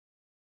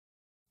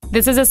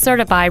This is a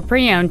certified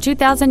pre-owned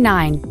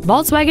 2009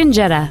 Volkswagen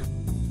Jetta.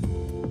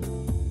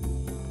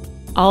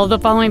 All of the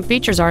following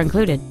features are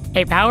included: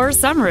 a power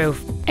sunroof,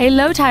 a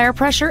low tire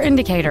pressure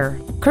indicator,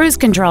 cruise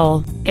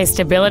control, a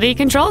stability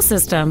control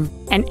system,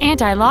 an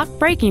anti-lock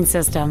braking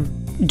system,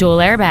 dual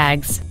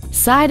airbags,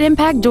 side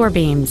impact door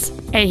beams,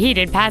 a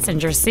heated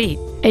passenger seat,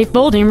 a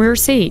folding rear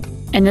seat,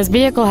 and this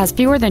vehicle has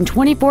fewer than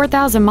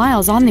 24,000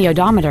 miles on the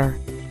odometer.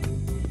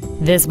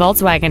 This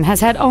Volkswagen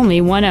has had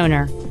only one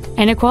owner,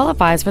 and it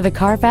qualifies for the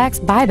Carfax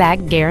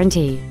buyback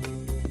guarantee.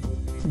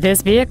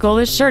 This vehicle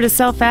is sure to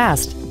sell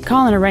fast.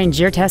 Call and arrange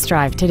your test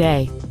drive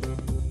today.